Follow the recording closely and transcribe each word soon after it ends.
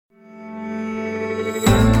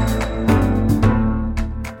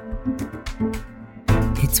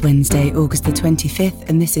It's Wednesday, August the 25th,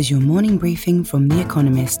 and this is your morning briefing from The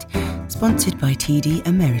Economist, sponsored by TD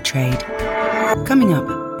Ameritrade. Coming up,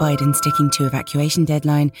 Biden sticking to evacuation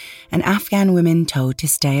deadline and Afghan women told to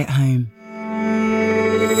stay at home.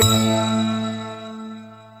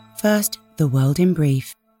 First, the world in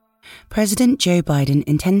brief. President Joe Biden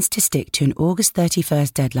intends to stick to an August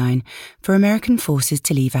 31st deadline for American forces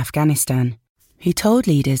to leave Afghanistan. He told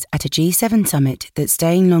leaders at a G7 summit that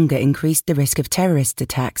staying longer increased the risk of terrorist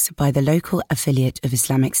attacks by the local affiliate of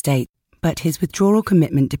Islamic State. But his withdrawal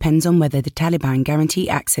commitment depends on whether the Taliban guarantee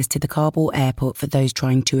access to the Kabul airport for those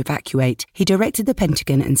trying to evacuate. He directed the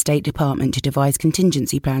Pentagon and State Department to devise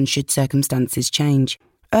contingency plans should circumstances change.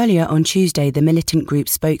 Earlier on Tuesday, the militant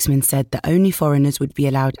group's spokesman said that only foreigners would be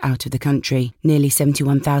allowed out of the country. Nearly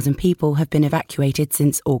 71,000 people have been evacuated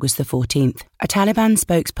since August the 14th. A Taliban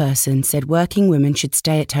spokesperson said working women should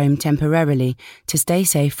stay at home temporarily to stay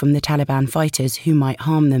safe from the Taliban fighters who might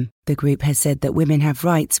harm them. The group has said that women have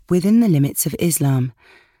rights within the limits of Islam.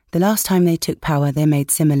 The last time they took power, they made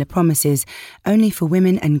similar promises, only for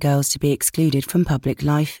women and girls to be excluded from public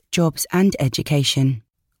life, jobs and education.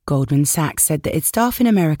 Goldman Sachs said that its staff in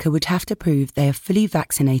America would have to prove they are fully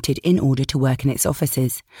vaccinated in order to work in its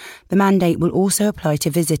offices. The mandate will also apply to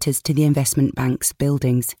visitors to the investment bank's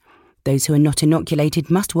buildings. Those who are not inoculated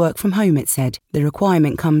must work from home, it said. The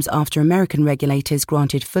requirement comes after American regulators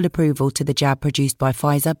granted full approval to the jab produced by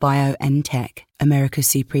Pfizer BioNTech. America's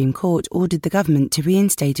Supreme Court ordered the government to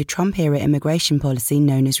reinstate a Trump-era immigration policy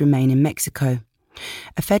known as Remain in Mexico.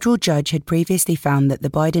 A federal judge had previously found that the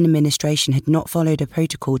Biden administration had not followed a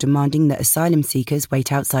protocol demanding that asylum seekers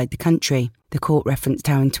wait outside the country. The court referenced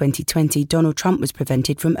how in 2020 Donald Trump was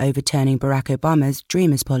prevented from overturning Barack Obama's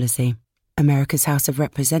Dreamers policy. America's House of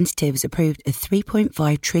Representatives approved a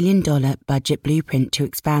 $3.5 trillion budget blueprint to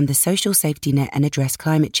expand the social safety net and address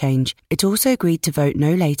climate change. It also agreed to vote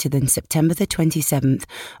no later than September the 27th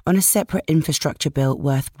on a separate infrastructure bill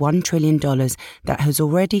worth $1 trillion that has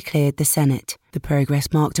already cleared the Senate. The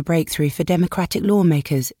progress marked a breakthrough for Democratic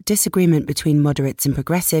lawmakers. Disagreement between moderates and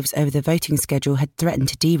progressives over the voting schedule had threatened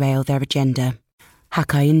to derail their agenda.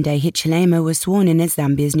 Hakainde Hichilema was sworn in as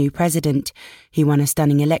Zambia's new president. He won a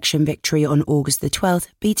stunning election victory on August the 12th,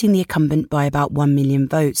 beating the incumbent by about 1 million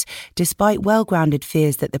votes, despite well-grounded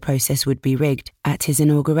fears that the process would be rigged. At his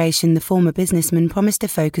inauguration, the former businessman promised to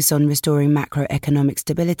focus on restoring macroeconomic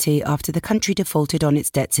stability after the country defaulted on its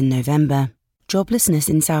debts in November. Joblessness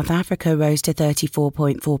in South Africa rose to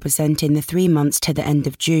 34.4% in the 3 months to the end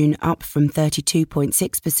of June, up from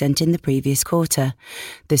 32.6% in the previous quarter.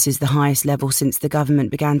 This is the highest level since the government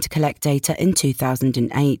began to collect data in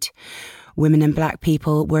 2008. Women and black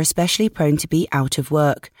people were especially prone to be out of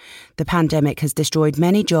work. The pandemic has destroyed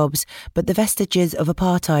many jobs, but the vestiges of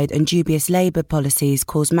apartheid and dubious labour policies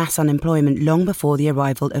caused mass unemployment long before the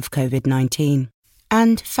arrival of COVID-19.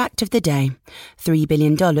 And fact of the day, $3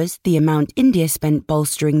 billion, the amount India spent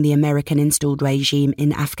bolstering the American-installed regime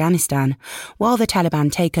in Afghanistan. While the Taliban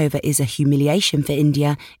takeover is a humiliation for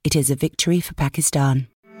India, it is a victory for Pakistan.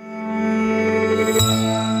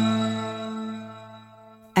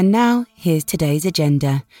 And now, here's today's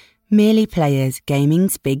agenda. Merely Players,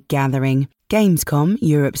 gaming's big gathering. Gamescom,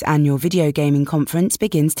 Europe's annual video gaming conference,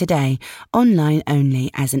 begins today, online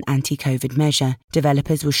only as an anti-COVID measure.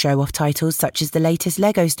 Developers will show off titles such as the latest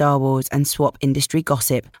LEGO Star Wars and swap industry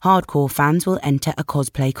gossip. Hardcore fans will enter a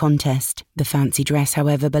cosplay contest. The fancy dress,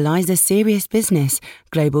 however, belies a serious business.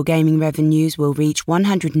 Global gaming revenues will reach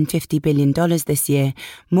 $150 billion this year,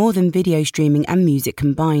 more than video streaming and music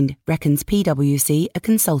combined, reckons PwC, a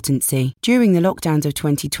consultancy. During the lockdowns of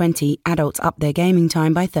 2020, adults upped their gaming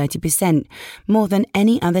time by 30%. More than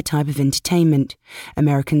any other type of entertainment.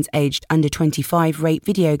 Americans aged under 25 rate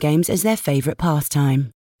video games as their favourite pastime.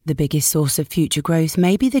 The biggest source of future growth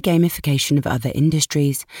may be the gamification of other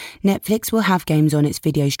industries. Netflix will have games on its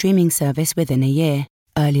video streaming service within a year.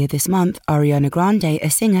 Earlier this month, Ariana Grande, a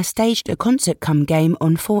singer, staged a concert-cum-game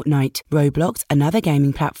on Fortnite. Roblox, another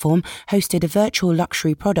gaming platform, hosted a virtual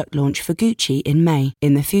luxury product launch for Gucci in May.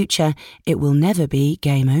 In the future, it will never be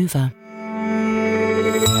game over.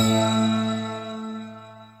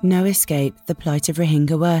 No escape, the plight of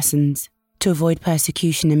Rohingya worsens. To avoid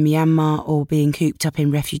persecution in Myanmar or being cooped up in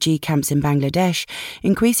refugee camps in Bangladesh,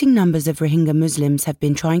 increasing numbers of Rohingya Muslims have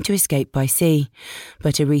been trying to escape by sea.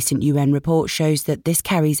 But a recent UN report shows that this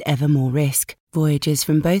carries ever more risk. Voyages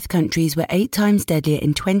from both countries were 8 times deadlier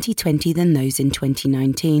in 2020 than those in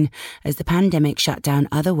 2019, as the pandemic shut down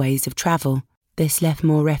other ways of travel. This left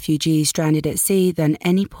more refugees stranded at sea than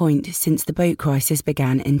any point since the boat crisis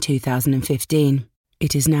began in 2015.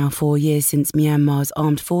 It is now 4 years since Myanmar's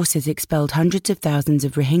armed forces expelled hundreds of thousands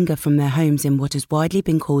of Rohingya from their homes in what has widely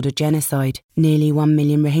been called a genocide. Nearly 1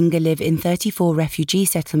 million Rohingya live in 34 refugee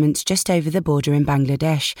settlements just over the border in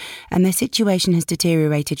Bangladesh, and their situation has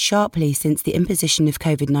deteriorated sharply since the imposition of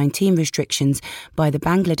COVID-19 restrictions by the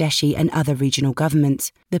Bangladeshi and other regional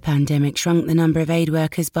governments. The pandemic shrunk the number of aid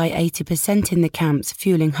workers by 80% in the camps,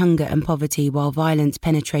 fueling hunger and poverty, while violence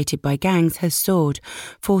penetrated by gangs has soared,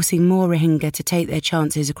 forcing more Rohingya to take their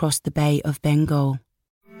chances across the Bay of Bengal.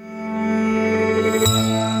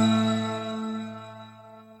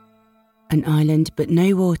 An island but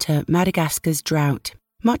no water, Madagascar's drought.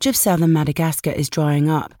 Much of southern Madagascar is drying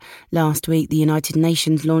up. Last week, the United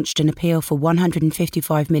Nations launched an appeal for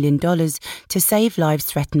 $155 million to save lives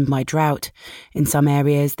threatened by drought. In some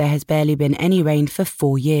areas, there has barely been any rain for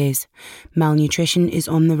 4 years. Malnutrition is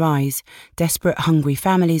on the rise. Desperate, hungry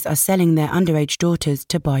families are selling their underage daughters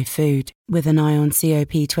to buy food. With an eye on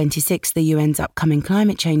COP26, the UN's upcoming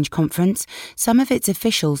climate change conference, some of its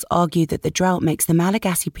officials argue that the drought makes the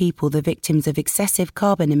Malagasy people the victims of excessive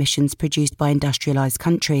carbon emissions produced by industrialised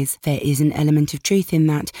countries. There is an element of truth in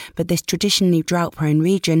that, but this traditionally drought-prone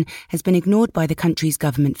region has been ignored by the country's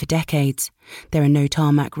government for decades. There are no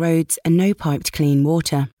tarmac roads and no piped clean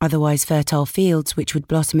water. Otherwise fertile fields, which would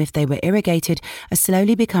blossom if they were irrigated, are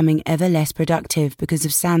slowly becoming ever less productive because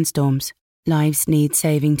of sandstorms. Lives need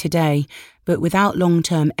saving today, but without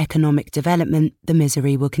long-term economic development, the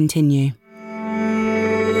misery will continue.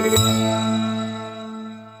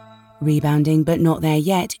 Rebounding but not there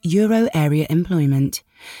yet, euro area employment.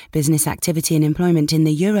 Business activity and employment in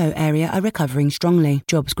the euro area are recovering strongly.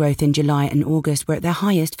 Jobs growth in July and August were at their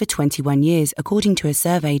highest for 21 years, according to a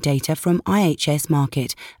survey data from IHS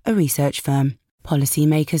Markit, a research firm.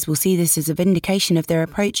 Policymakers will see this as a vindication of their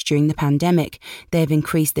approach during the pandemic. They have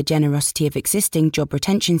increased the generosity of existing job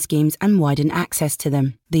retention schemes and widened access to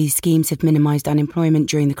them. These schemes have minimised unemployment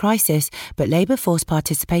during the crisis, but labour force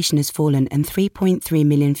participation has fallen and 3.3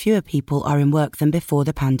 million fewer people are in work than before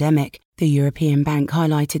the pandemic. The European Bank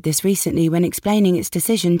highlighted this recently when explaining its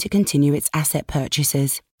decision to continue its asset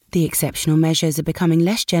purchases. The exceptional measures are becoming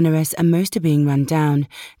less generous and most are being run down.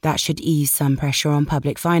 That should ease some pressure on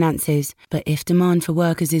public finances. But if demand for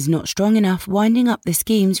workers is not strong enough, winding up the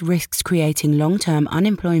schemes risks creating long-term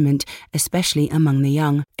unemployment, especially among the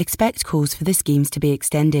young. Expect calls for the schemes to be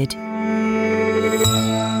extended.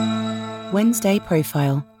 Wednesday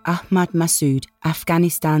profile: Ahmad Massoud,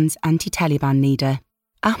 Afghanistan's anti-Taliban leader.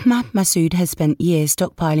 Ahmad Massoud has spent years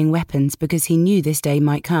stockpiling weapons because he knew this day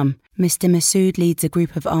might come. Mr. Massoud leads a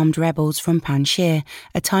group of armed rebels from Panjshir,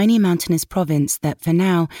 a tiny mountainous province that, for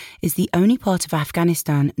now, is the only part of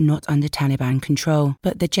Afghanistan not under Taliban control.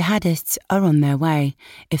 But the jihadists are on their way.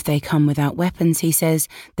 If they come without weapons, he says,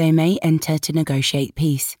 they may enter to negotiate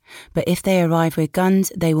peace. But if they arrive with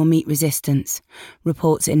guns, they will meet resistance.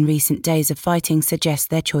 Reports in recent days of fighting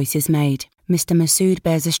suggest their choice is made. Mr. Massoud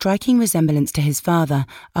bears a striking resemblance to his father,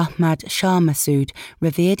 Ahmad Shah Massoud,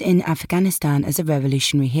 revered in Afghanistan as a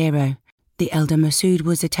revolutionary hero. The elder Massoud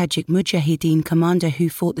was a Tajik Mujahideen commander who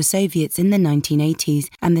fought the Soviets in the 1980s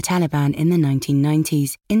and the Taliban in the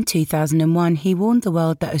 1990s. In 2001, he warned the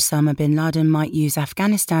world that Osama bin Laden might use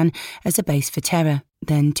Afghanistan as a base for terror.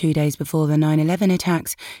 Then, 2 days before the 9/11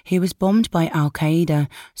 attacks, he was bombed by Al-Qaeda,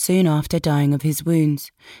 soon after dying of his wounds.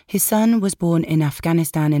 His son was born in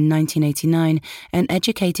Afghanistan in 1989 and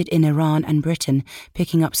educated in Iran and Britain,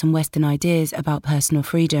 picking up some Western ideas about personal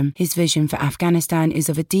freedom. His vision for Afghanistan is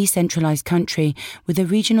of a decentralized country with a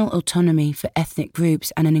regional autonomy for ethnic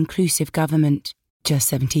groups and an inclusive government. Just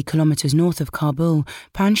 70 kilometres north of Kabul,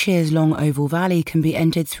 Panjshir's long oval valley can be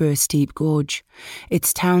entered through a steep gorge.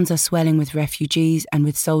 Its towns are swelling with refugees and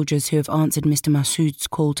with soldiers who have answered Mr. Massoud's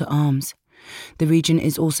call to arms. The region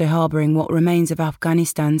is also harbouring what remains of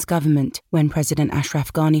Afghanistan's government. When President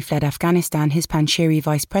Ashraf Ghani fled Afghanistan, his Panjshiri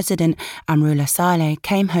vice president, Amrullah Saleh,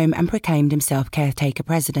 came home and proclaimed himself caretaker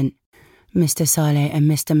president. Mr. Saleh and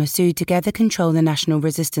Mr. Massoud together control the National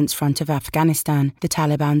Resistance Front of Afghanistan. The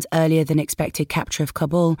Taliban's earlier-than-expected capture of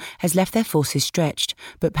Kabul has left their forces stretched,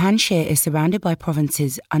 but Panjshir is surrounded by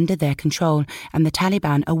provinces under their control, and the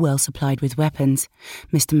Taliban are well supplied with weapons.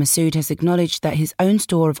 Mr. Massoud has acknowledged that his own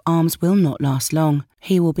store of arms will not last long.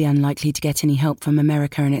 He will be unlikely to get any help from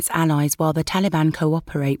America and its allies while the Taliban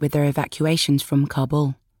cooperate with their evacuations from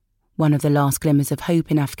Kabul. One of the last glimmers of hope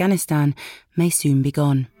in Afghanistan may soon be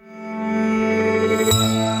gone.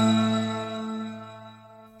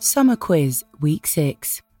 Summer Quiz, Week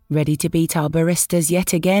 6. Ready to beat our baristas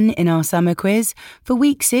yet again in our summer quiz? For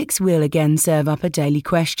week 6, we'll again serve up a daily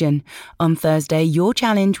question. On Thursday, your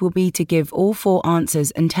challenge will be to give all 4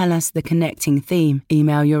 answers and tell us the connecting theme.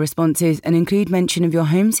 Email your responses and include mention of your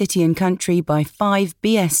home city and country by 5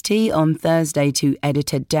 BST on Thursday to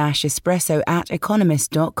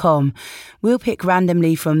editor-espresso@economist.com. We'll pick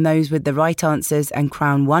randomly from those with the right answers and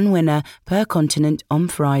crown one winner per continent on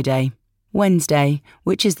Friday. Wednesday,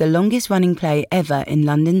 which is the longest running play ever in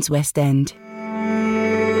London's West End.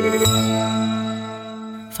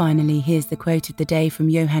 Finally, here's the quote of the day from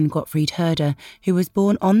Johann Gottfried Herder, who was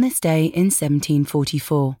born on this day in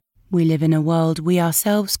 1744. "We live in a world we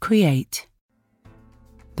ourselves create."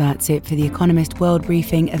 That's it for The Economist World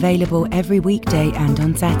Briefing, available every weekday and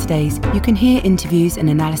on Saturdays. You can hear interviews and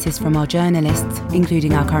analysis from our journalists,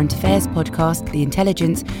 including our current affairs podcast, The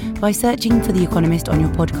Intelligence, by searching for The Economist on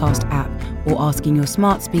your podcast app or asking your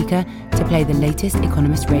smart speaker to play the latest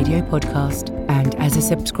Economist radio podcast. And as a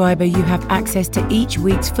subscriber, you have access to each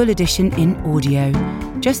week's full edition in audio.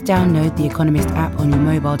 Just download the Economist app on your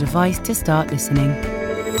mobile device to start listening.